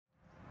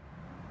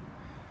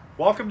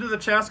Welcome to the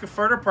Chaska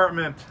Fire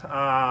Department.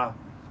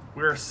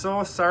 We're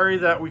so sorry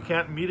that we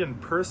can't meet in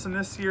person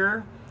this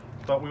year,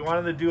 but we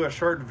wanted to do a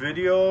short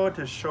video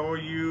to show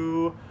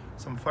you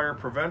some fire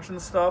prevention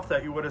stuff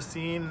that you would have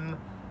seen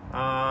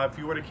if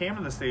you would have came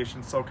to the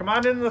station. So come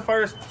on into the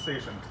fire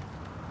station.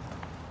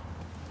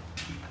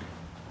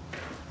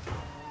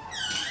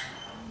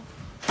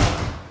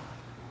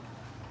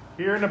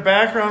 Here in the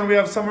background we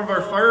have some of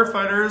our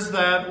firefighters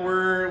that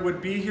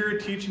would be here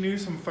teaching you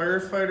some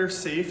firefighter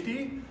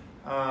safety.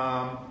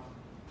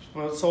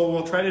 So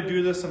we'll try to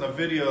do this in a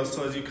video.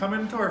 So as you come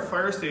into our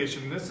fire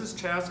station, this is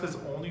Chaska's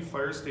only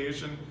fire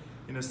station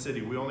in the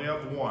city. We only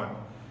have one.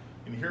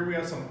 And here we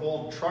have some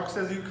old trucks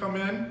as you come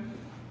in.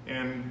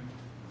 And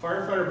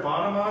firefighter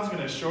Bonema is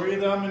going to show you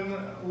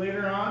them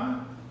later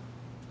on.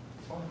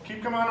 So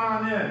keep coming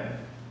on in.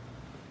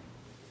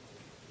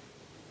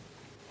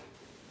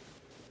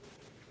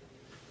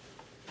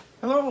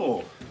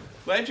 Hello,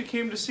 glad you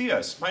came to see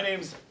us. My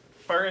name's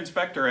Fire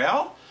Inspector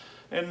Al,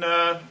 and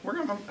I'm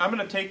going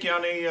to take you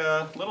on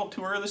a little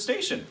tour of the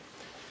station.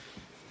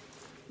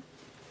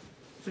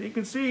 So you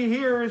can see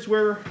here is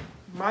where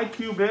my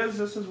cube is.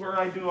 This is where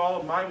I do all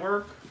of my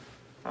work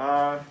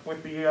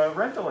with the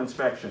rental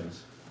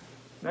inspections.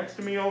 Next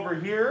to me over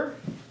here,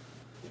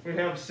 we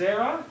have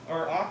Sarah,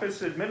 our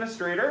office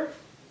administrator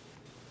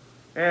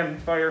and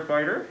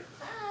firefighter.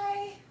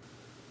 Hi.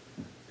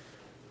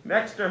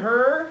 Next to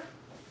her,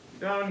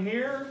 down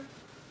here,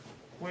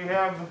 we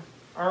have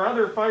our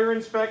other fire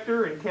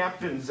inspector and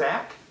Captain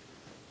Zach.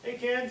 Hey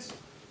kids.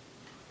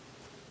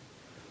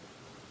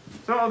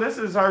 So this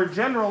is our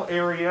general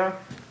area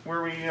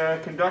where we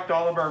conduct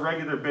all of our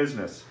regular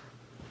business.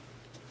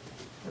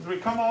 As we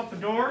come out the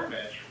door,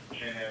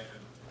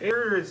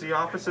 here is the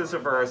offices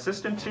of our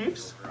assistant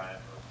chiefs.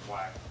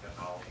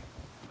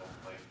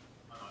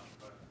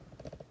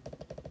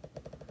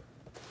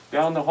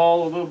 Down the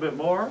hall a little bit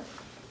more.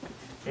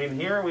 In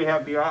here we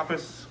have the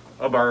office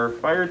of our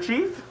fire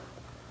chief.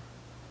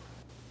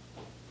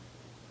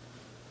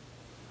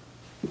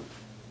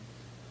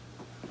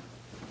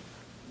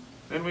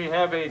 Then we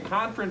have a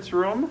conference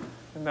room,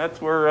 and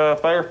that's where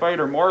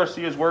firefighter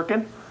Morrissey is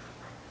working.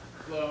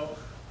 Hello.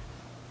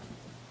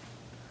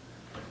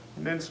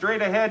 And then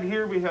straight ahead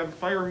here we have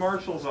fire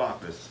marshal's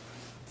office.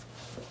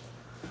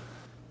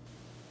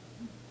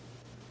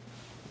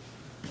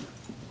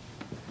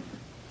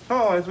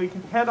 So as we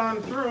head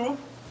on through,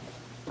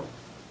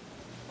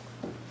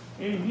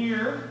 in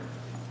here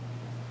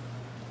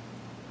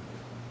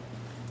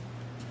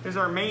is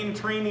our main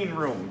training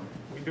room.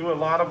 We do a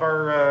lot of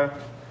our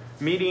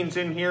meetings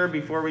in here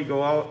before we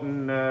go out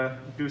and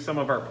do some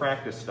of our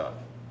practice stuff.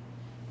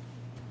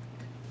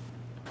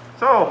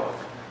 So,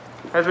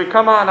 as we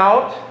come on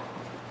out,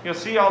 you'll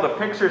see all the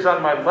pictures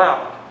on my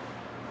left.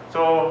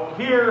 So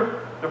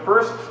here, the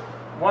first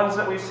ones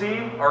that we see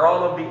are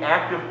all of the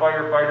active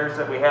firefighters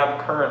that we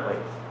have currently.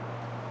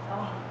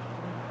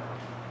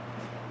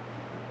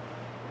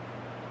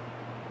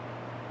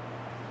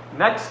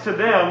 Next to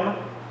them,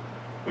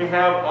 we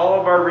have all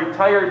of our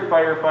retired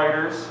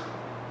firefighters,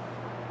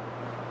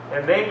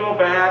 and they go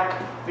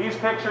back, these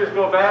pictures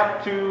go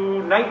back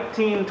to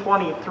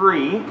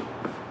 1923.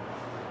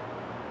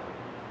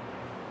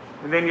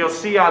 And then you'll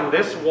see on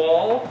this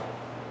wall,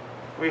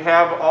 we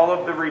have all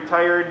of the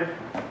retired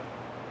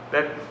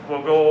that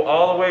will go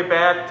all the way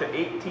back to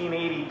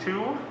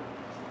 1882.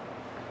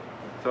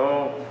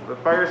 So the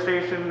fire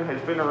station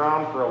has been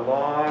around for a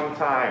long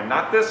time.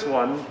 Not this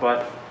one,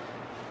 but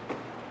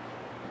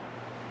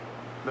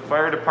the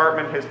fire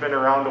department has been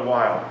around a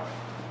while.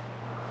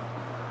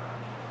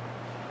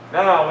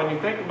 Now, when you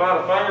think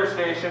about a fire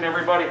station,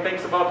 everybody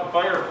thinks about the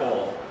fire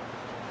pole.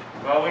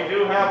 Well, we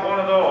do have one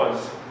of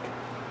those.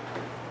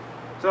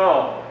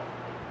 So,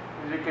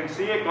 as you can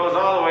see, it goes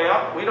all the way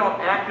up. We don't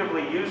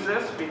actively use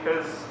this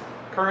because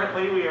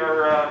currently we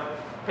are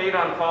paid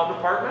on call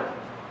department.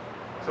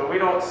 So we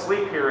don't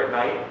sleep here at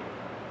night.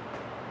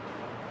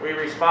 We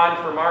respond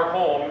from our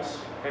homes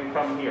and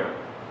come here.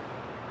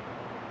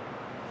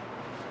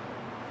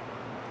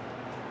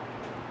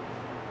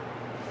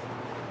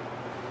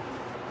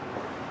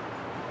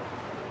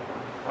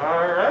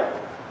 Alright,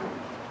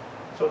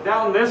 so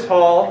down this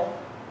hall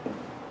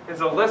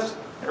is a list,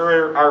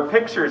 or our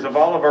pictures of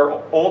all of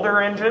our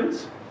older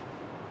engines.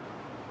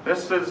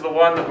 This is the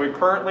one that we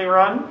currently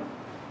run.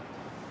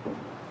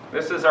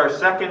 This is our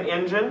second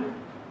engine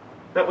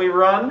that we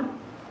run.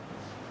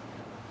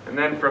 And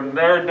then from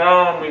there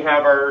down we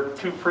have our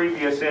two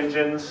previous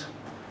engines,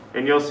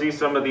 and you'll see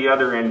some of the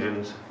other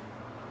engines.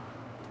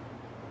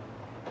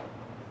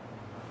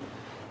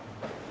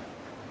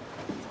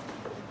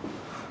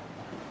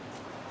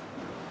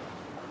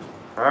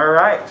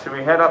 Alright, should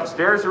we head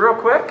upstairs real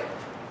quick?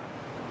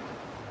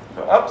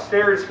 So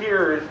upstairs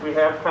here is we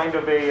have kind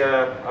of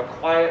a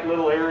quiet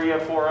little area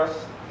for us.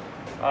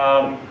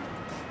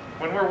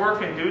 When we're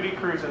working duty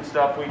crews and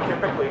stuff, we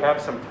typically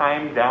have some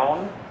time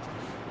down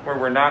where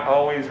we're not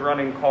always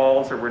running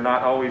calls or we're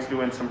not always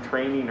doing some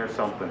training or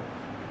something.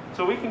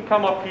 So we can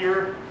come up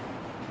here.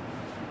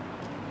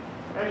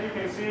 As you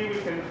can see, we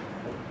can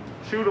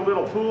shoot a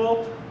little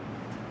pool.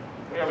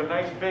 We have a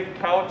nice big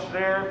couch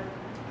there.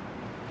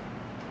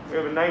 We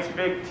have a nice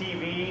big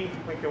TV.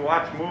 We can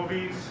watch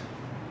movies.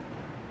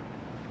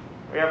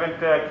 We haven't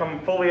come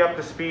fully up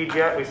to speed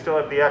yet. We still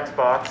have the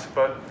Xbox,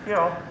 but you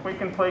know, we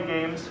can play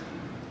games.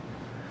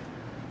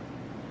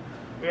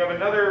 We have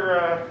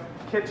another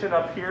kitchen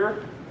up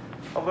here,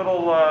 a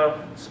little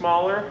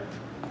smaller.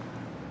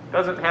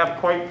 Doesn't have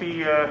quite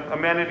the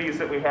amenities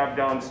that we have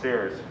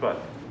downstairs,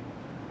 but.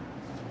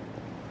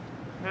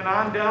 And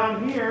on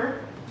down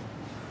here,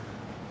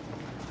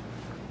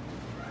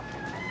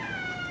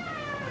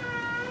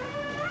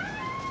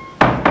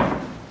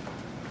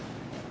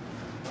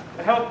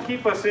 to help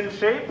keep us in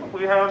shape,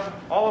 we have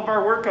all of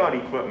our workout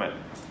equipment.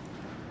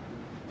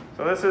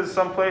 So this is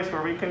some place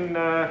where we can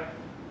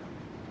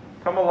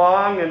come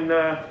along and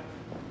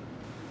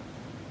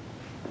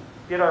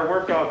get our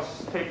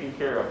workouts taken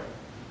care of.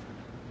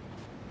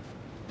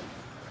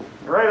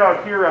 Right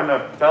out here on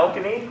the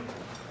balcony,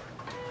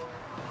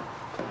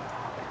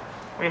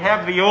 we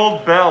have the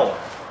old bell.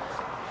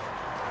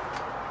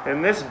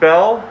 And this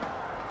bell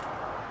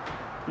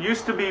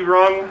used to be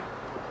rung,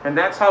 and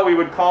that's how we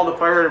would call the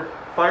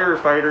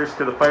firefighters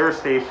to the fire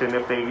station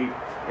if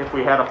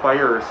we had a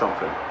fire or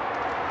something.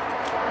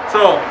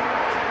 So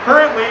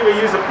currently we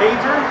use a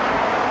pager,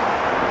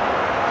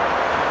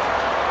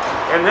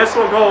 and this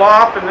will go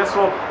off and this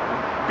will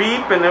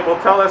beep and it will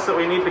tell us that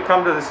we need to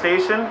come to the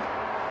station.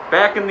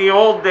 Back in the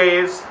old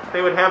days,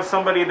 they would have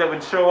somebody that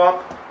would show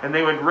up and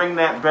they would ring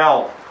that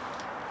bell.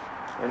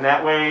 And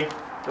that way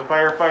the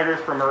firefighters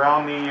from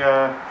around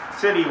the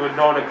city would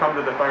know to come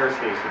to the fire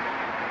station.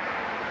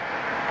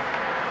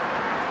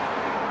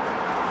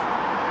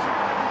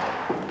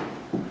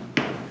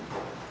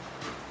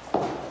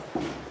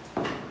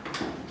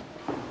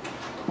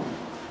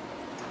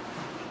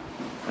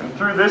 And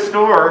through this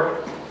door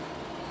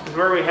is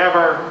where we have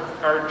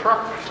our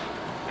truck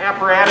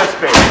apparatus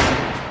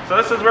space. So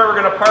this is where we're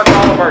going to park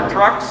all of our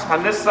trucks.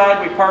 On this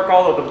side we park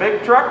all of the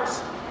big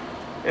trucks.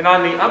 And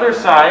on the other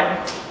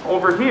side,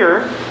 over here,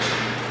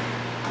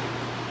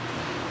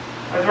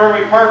 is where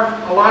we park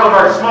a lot of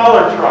our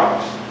smaller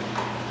trucks.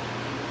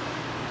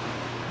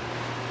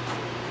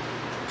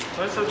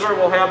 This is where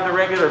we'll have the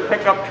regular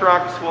pickup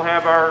trucks. We'll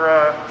have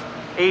our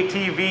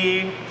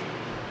ATV.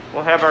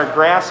 We'll have our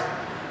grass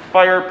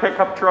fire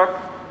pickup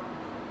truck.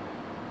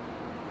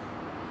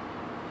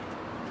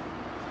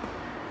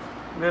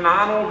 And then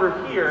on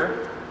over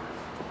here,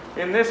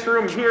 in this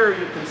room here,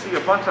 you can see a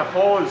bunch of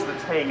hose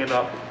that's hanging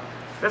up.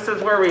 This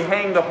is where we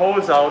hang the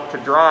hose out to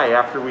dry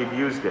after we've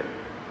used it.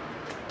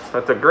 So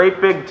it's a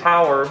great big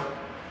tower,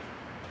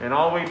 and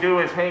all we do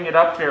is hang it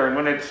up there, and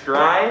when it's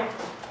dry,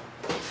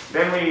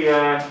 then we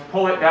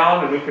pull it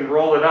down and we can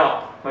roll it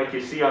up, like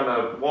you see on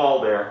the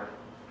wall there.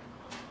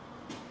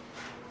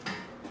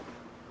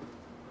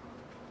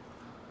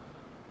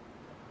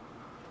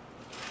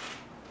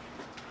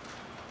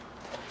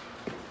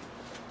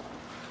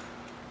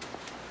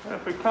 And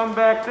if we come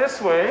back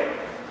this way,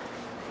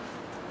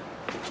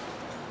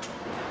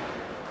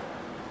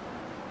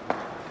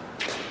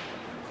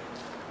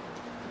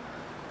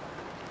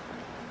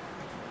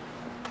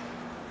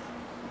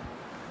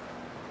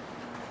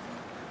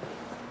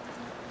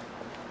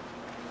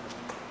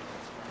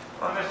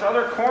 on this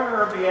other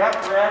corner of the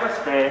apparatus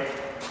bay,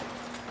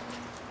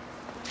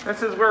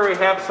 this is where we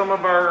have some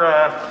of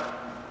our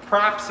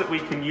props that we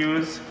can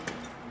use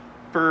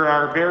for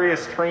our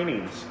various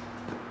trainings.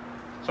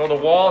 So the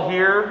wall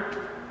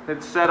here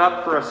is set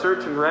up for a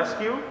search and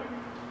rescue.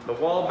 The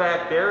wall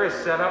back there is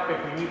set up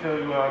if we need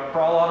to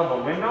crawl out of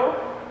a window.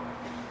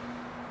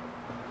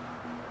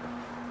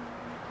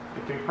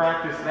 You can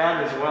practice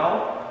that as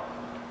well.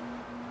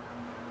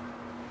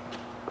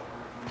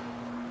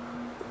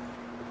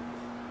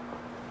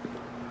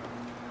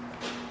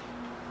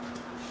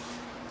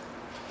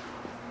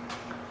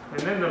 And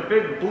then the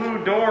big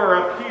blue door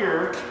up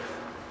here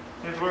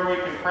is where we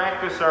can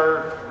practice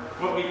our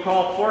what we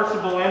call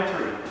forcible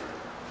entry.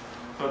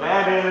 So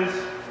that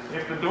is,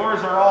 if the doors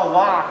are all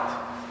locked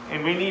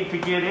and we need to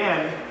get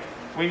in,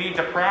 we need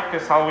to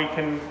practice how we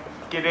can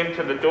get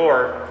into the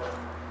door.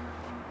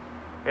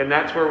 And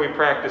that's where we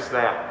practice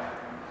that.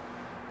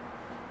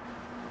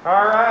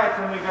 All right,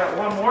 then we got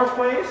one more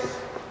place.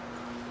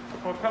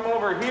 We'll come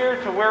over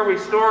here to where we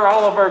store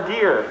all of our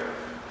gear.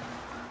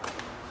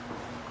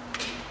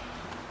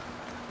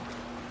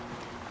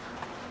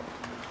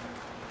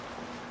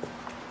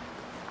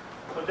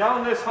 So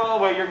down this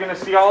hallway, you're going to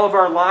see all of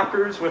our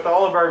lockers with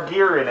all of our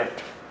gear in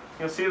it.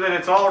 You'll see that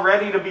it's all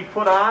ready to be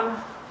put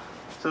on,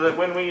 so that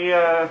when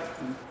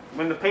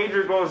the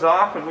pager goes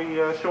off and we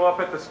show up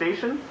at the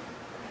station,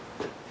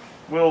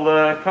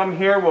 we'll come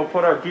here, we'll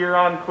put our gear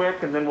on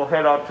quick, and then we'll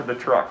head out to the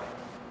truck.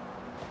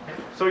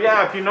 So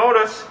yeah, if you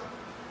notice,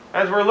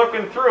 as we're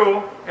looking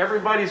through,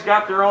 everybody's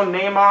got their own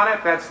name on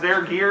it. That's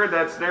their gear,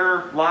 that's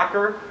their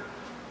locker.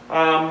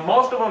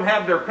 Most of them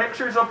have their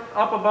pictures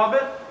up above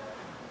it.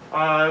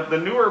 The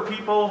newer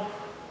people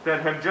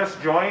that have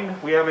just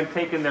joined, we haven't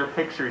taken their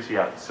pictures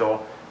yet.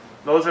 So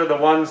those are the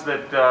ones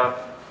that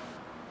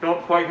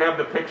don't quite have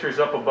the pictures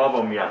up above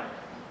them yet.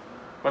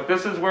 But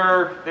this is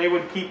where they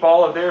would keep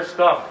all of their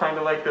stuff, kind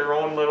of like their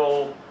own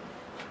little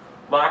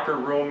locker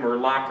room or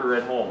locker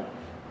at home.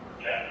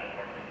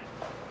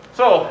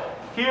 So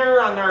here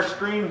on our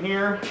screen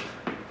here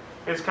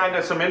is kind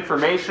of some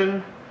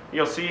information.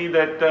 You'll see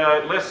that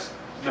it lists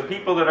the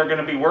people that are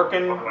going to be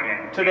working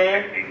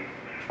today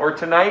or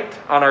tonight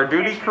on our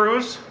duty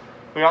crews.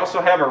 We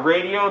also have a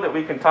radio that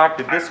we can talk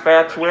to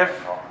dispatch with,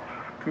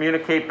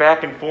 communicate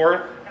back and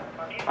forth.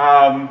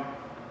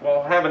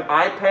 We'll have an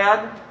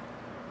iPad.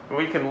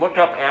 We can look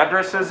up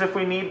addresses if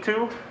we need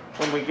to.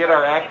 When we get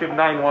our active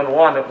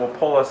 911, it will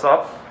pull us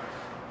up.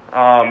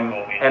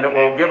 And it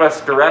will give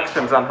us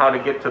directions on how to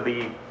get to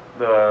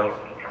the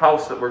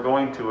house that we're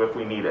going to if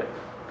we need it.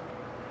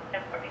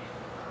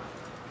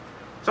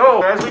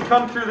 So as we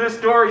come through this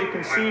door, you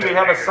can see we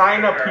have a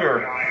sign up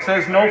here. It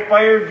says no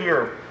fire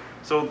gear.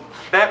 So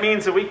that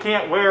means that we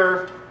can't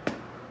wear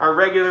our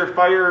regular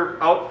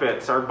fire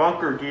outfits, our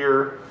bunker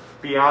gear,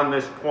 beyond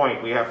this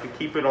point. We have to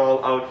keep it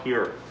all out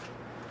here.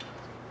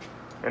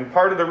 And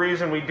part of the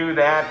reason we do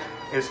that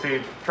is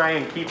to try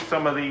and keep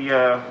some of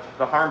the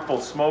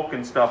harmful smoke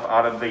and stuff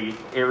out of the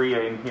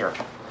area in here.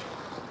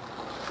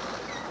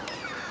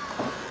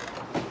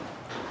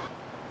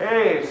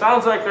 Hey,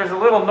 sounds like there's a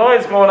little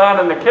noise going on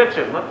in the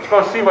kitchen. Let's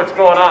go see what's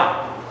going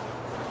on.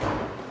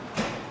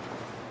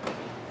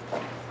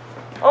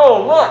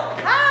 Oh, look!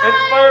 Hi! It's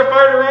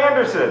Firefighter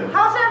Anderson.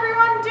 How's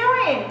everyone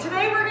doing?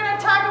 Today we're going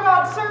to talk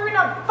about serving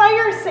up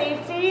fire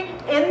safety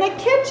in the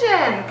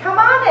kitchen. Come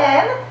on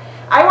in.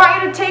 I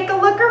want you to take a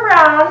look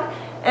around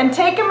and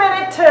take a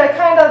minute to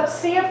kind of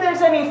see if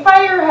there's any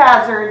fire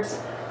hazards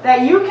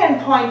that you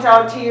can point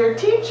out to your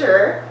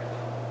teacher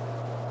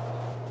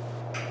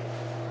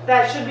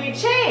that should be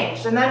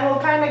changed, and then we'll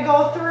kind of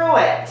go through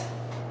it.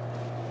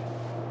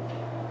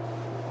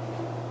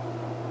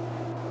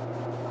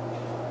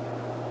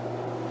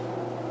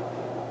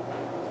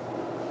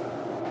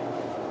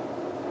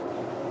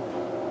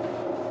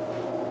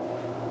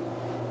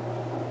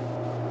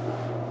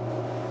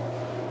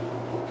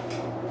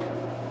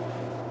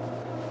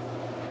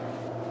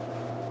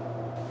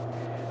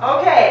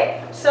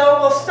 Okay, so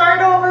we'll start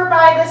over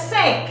by the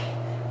sink.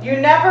 You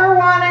never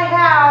want to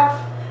have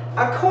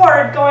a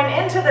cord going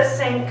into the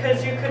sink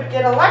because you could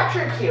get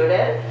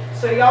electrocuted.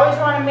 So you always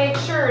want to make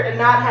sure to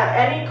not have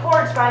any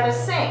cords by the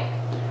sink.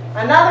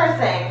 Another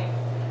thing,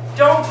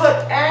 don't put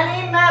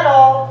any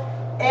metal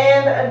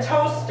in a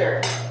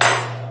toaster.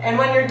 And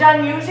when you're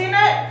done using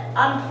it,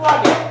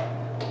 unplug it.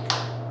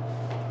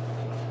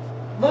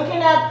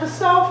 Looking at the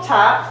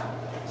stovetop,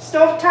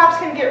 stovetops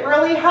can get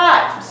really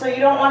hot, so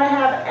you don't want to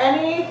have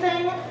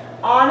anything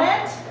on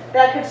it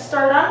that could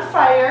start on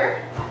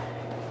fire.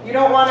 You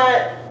don't want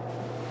to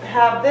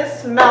have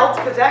this melt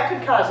because that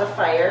could cause a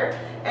fire.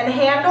 And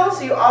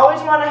handles, you always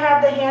want to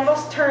have the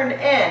handles turned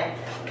in,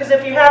 because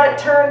if you have it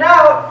turned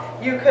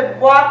out, you could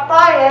walk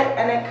by it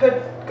and it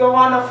could go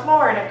on the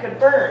floor and it could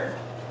burn.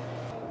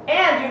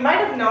 And you might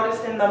have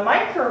noticed in the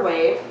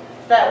microwave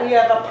that we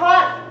have a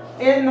pot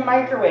in the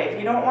microwave.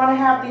 You don't want to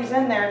have these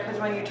in there because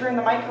when you turn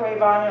the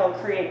microwave on, it'll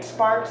create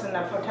sparks and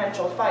a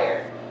potential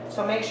fire.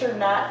 So make sure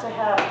not to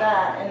have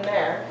that in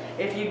there.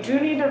 If you do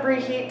need to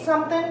reheat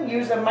something,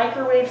 use a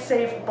microwave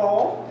safe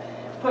bowl.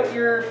 Put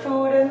your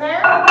food in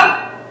there.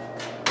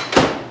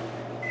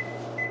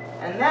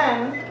 And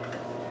then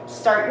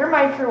start your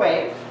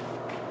microwave.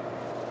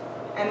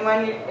 And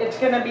when it's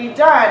going to be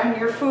done,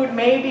 your food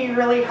may be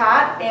really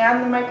hot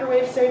and the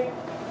microwave safe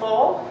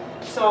bowl.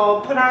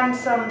 So put on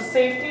some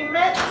safety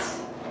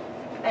mitts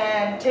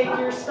and take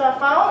your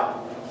stuff out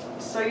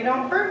so you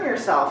don't burn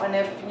yourself. And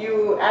if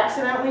you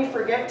accidentally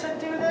forget to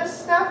do this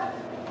step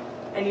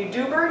and you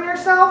do burn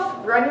yourself,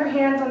 run your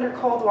hands under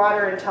cold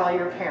water and tell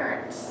your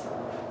parents.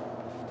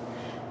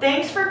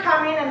 Thanks for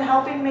coming and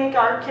helping make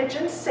our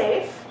kitchen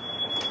safe.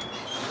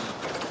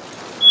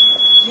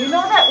 You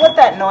know what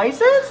that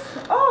noise is?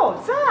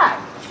 Oh, Zach.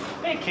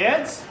 Hey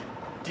kids,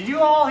 did you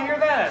all hear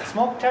that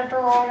smoke detector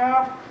going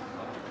off?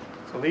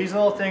 So these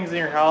little things in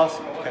your house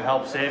can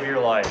help save your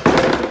life.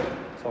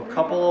 So a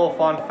couple little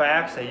fun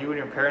facts that you and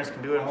your parents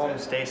can do at home to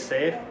stay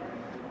safe.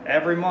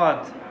 Every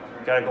month,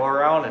 you gotta go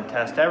around and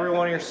test every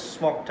one of your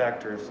smoke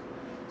detectors.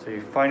 So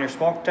you find your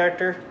smoke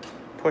detector,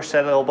 push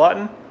that little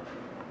button,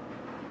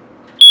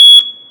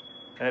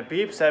 and it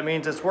beeps, that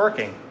means it's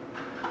working.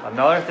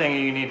 Another thing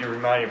you need to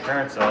remind your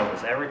parents of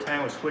is every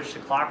time we switch the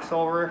clocks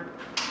over,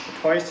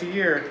 twice a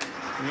year,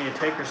 you need to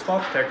take your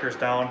smoke detectors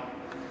down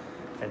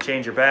and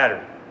change your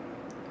battery.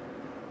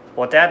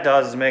 What that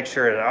does is make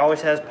sure it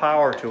always has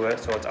power to it,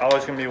 so it's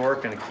always going to be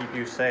working to keep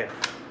you safe.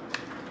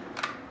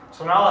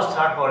 So now let's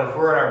talk about if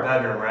we're in our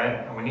bedroom,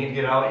 right? And we need to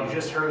get out. You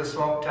just heard the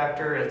smoke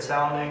detector, it's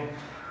sounding.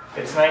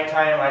 It's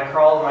nighttime, I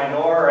crawl to my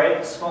door, right?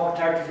 The smoke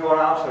detector's going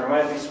off, so there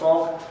might be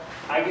smoke.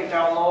 I get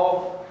down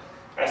low,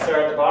 I start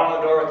at the bottom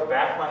of the door with the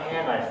back of my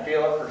hand, and I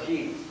feel it for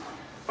heat.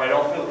 If I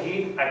don't feel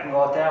heat, I can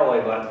go out that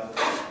way, but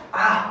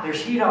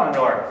there's heat on the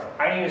door.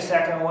 I need a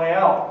second way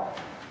out.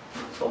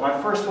 So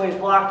my first way is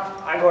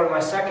blocked, I go to my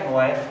second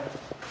way.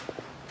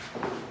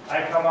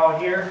 I come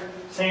out here,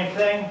 same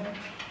thing.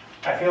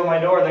 I feel my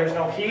door, there's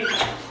no heat.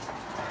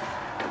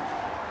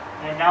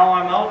 And now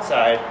I'm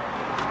outside.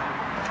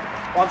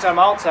 Once I'm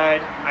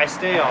outside, I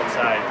stay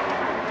outside.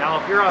 Now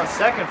if you're on the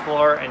second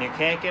floor and you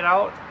can't get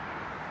out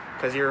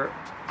because your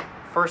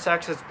first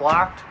exit's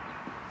blocked,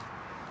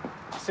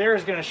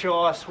 Sarah's gonna show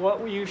us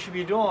what you should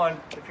be doing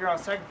if you're on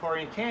the second floor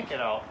and you can't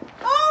get out.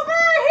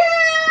 Over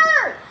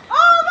here!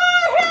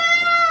 Over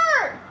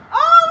here!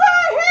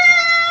 Over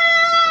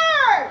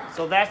here!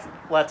 So that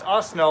lets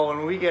us know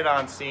when we get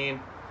on scene,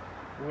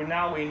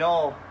 now we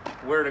know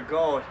where to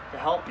go to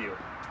help you.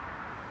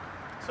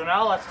 So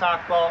now let's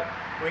talk about,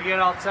 when we get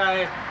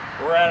outside,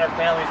 we're at our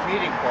family's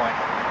meeting point,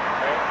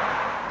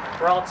 right?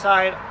 We're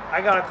outside,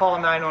 I gotta call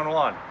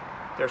 911.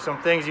 There's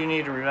some things you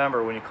need to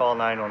remember when you call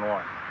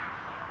 911.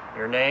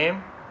 Your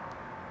name,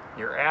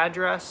 your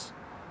address,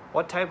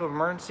 what type of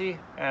emergency,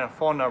 and a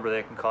phone number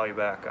they can call you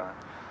back on.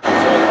 So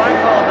if I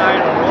call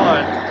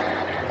 911,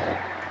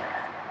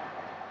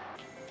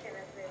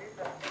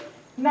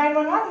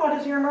 911, what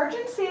is your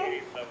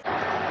emergency?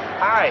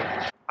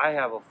 hi, I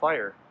have a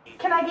fire.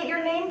 Can I get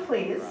your name,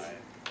 please?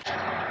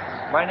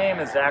 My name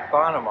is Zach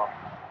Bonema.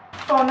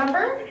 Phone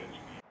number?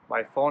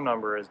 My phone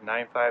number is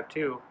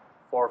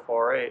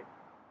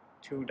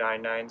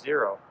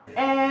 952-448-2990.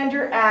 And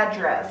your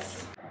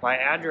address? My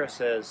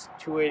address is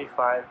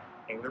 285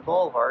 Engler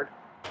Boulevard.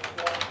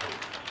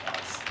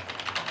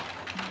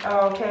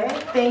 Okay,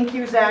 thank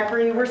you,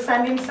 Zachary. We're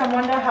sending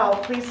someone to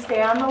help. Please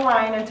stay on the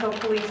line until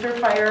police or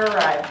fire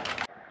arrive.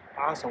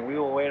 Awesome, we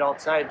will wait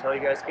outside until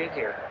you guys get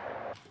here.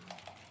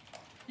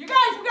 You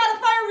guys, we got a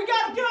fire, we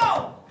gotta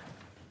go!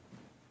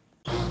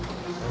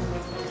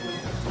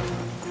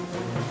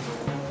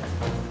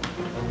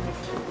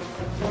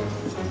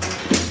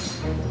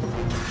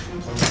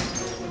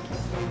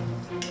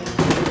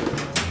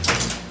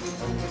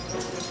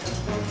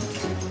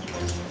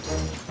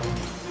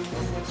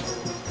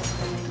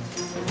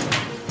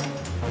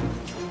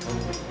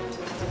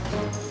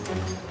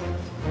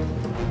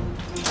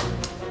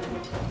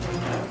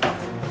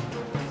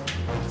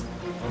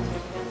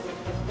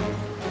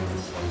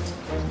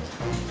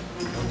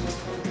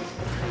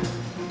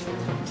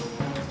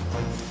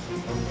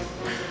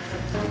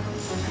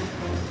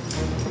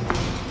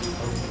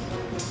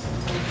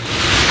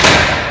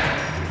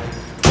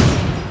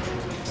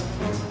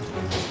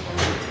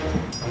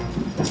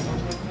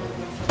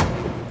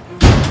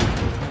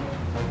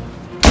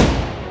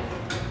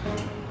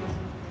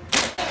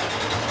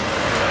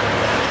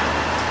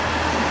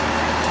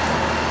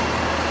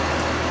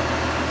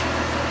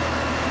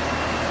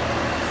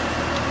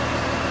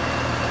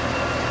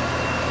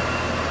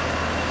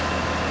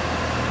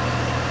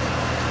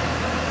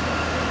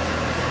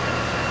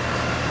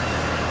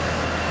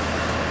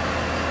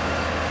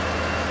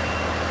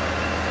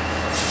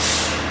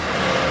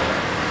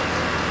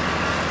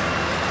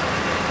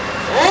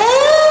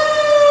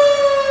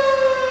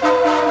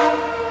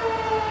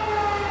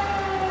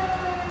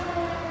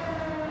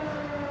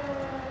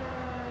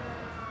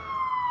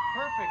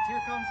 Perfect, here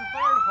comes the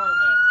fire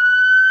department.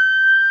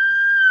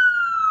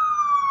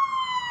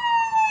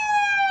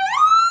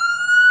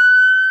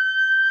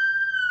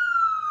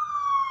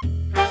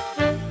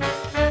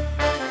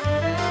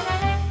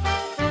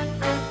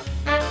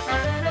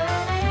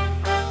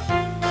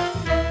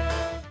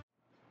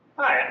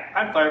 Hi,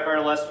 I'm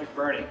firefighter Les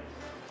McBurney.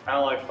 I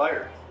don't like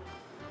fire.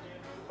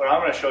 But I'm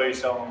going to show you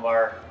some of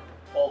our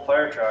old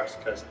fire trucks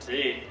because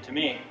today, to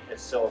me,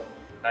 it's still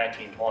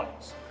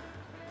 1920s.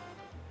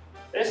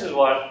 This is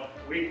what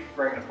we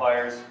bring to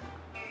fires.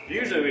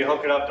 Usually we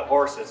hook it up to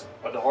horses,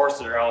 but the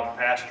horses are out in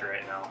pasture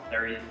right now.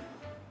 They're eating.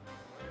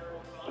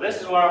 So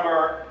this is one of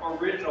our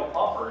original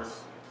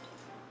pumpers,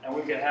 and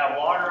we can have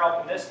water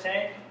up in this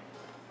tank,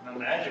 and then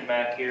the engine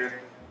back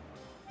here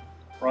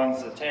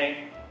runs the tank,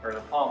 or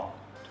the pump,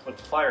 to put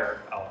the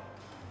fire out.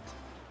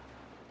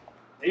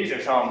 These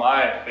are some of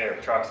my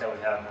favorite trucks that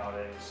we have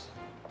nowadays.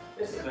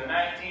 This is a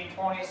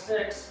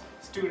 1926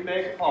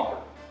 Studebaker pumper.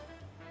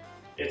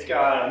 It's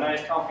got a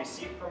nice comfy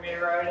seat for me to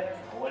ride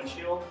in, a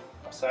windshield,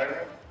 a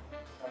siren,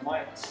 and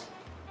lights.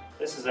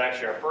 This is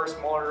actually our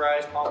first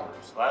motorized pumper,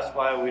 so that's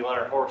why we let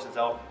our horses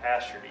out in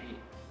pasture to eat.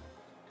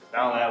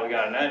 Now that we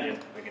got an engine,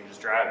 we can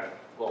just drive it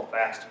a little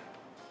faster.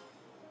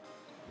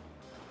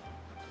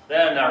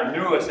 Then our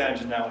newest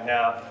engine that we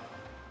have,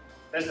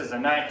 this is a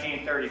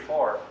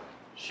 1934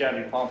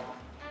 Chevy pumper.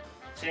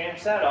 Same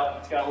setup,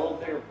 it's got a little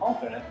bigger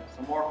pump in it,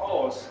 some more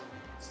hose.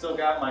 Still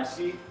got my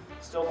seat,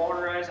 still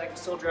motorized, I can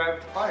still drive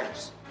it to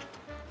fires.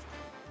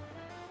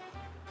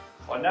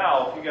 But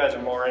now, if you guys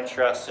are more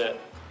interested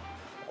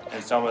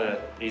in some of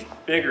these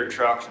bigger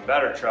trucks and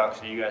better trucks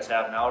that you guys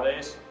have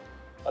nowadays,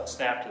 let's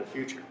snap to the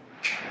future.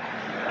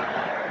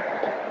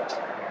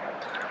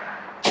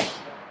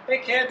 Hey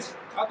kids,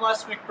 I'm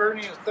Les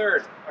McBurney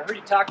III. I heard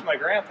you talked to my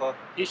grandpa.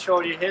 He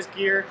showed you his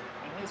gear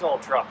and his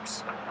old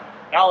trucks.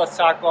 Now let's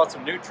talk about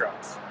some new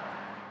trucks.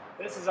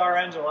 This is our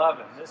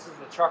N11. This is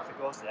the truck that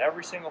goes to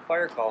every single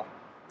fire call.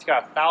 It's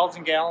got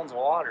 1,000 gallons of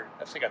water.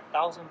 That's like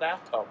 1,000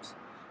 bathtubs.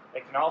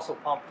 It can also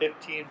pump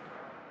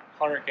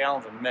 1,500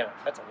 gallons a minute.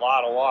 That's a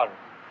lot of water.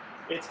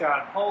 It's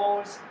got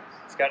hose,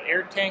 It's got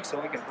air tanks so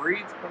we can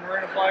breathe when we're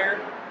in a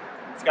fire.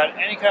 It's got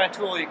any kind of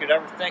tool you could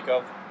ever think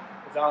of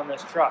is on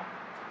this truck.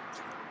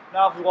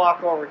 Now if we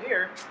walk over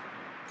here,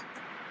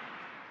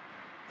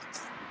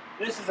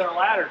 this is our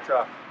ladder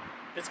truck.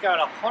 It's got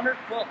a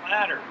 100-foot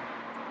ladder.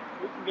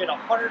 We can get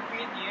 100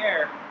 feet in the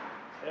air.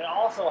 And it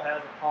also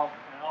has a pump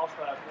and it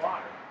also has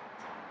water.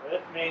 But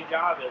its main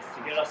job is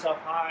to get us up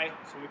high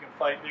so we can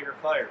fight bigger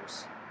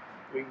fires.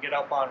 We can get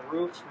up on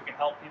roofs, we can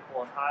help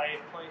people in high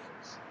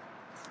places.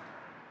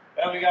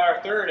 Then we got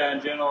our third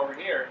engine over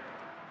here.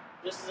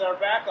 This is our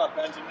backup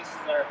engine. This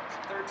is our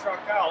third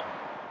truck out.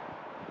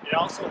 It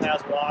also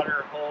has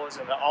water, hose,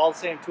 and all the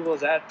same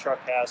tools that truck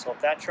has. So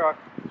if that truck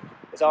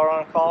is out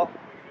on a call, we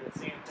can do the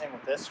same thing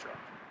with this truck.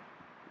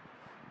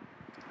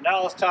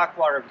 Now let's talk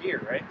about our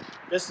gear, right?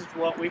 This is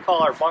what we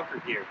call our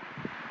bunker gear.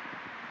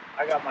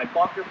 I got my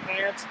bunker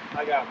pants,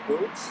 I got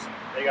boots,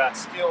 they got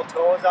steel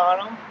toes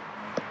on them,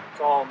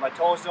 so my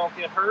toes don't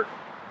get hurt.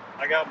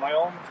 I got my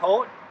own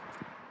coat.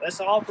 This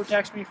all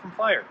protects me from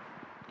fire.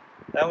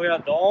 Then we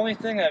got the only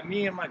thing that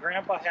me and my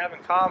grandpa have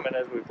in common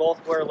is we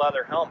both wear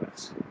leather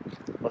helmets.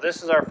 Well,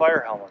 this is our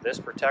fire helmet. This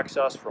protects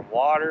us from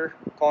water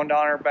going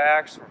down our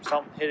backs, from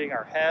something hitting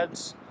our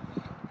heads.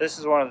 This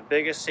is one of the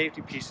biggest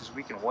safety pieces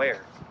we can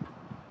wear.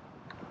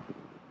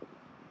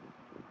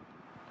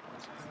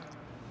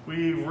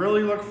 We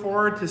really look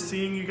forward to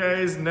seeing you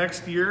guys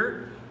next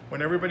year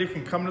when everybody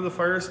can come to the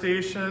fire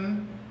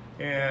station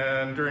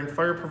and during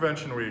Fire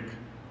Prevention Week.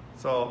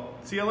 So,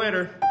 see you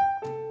later.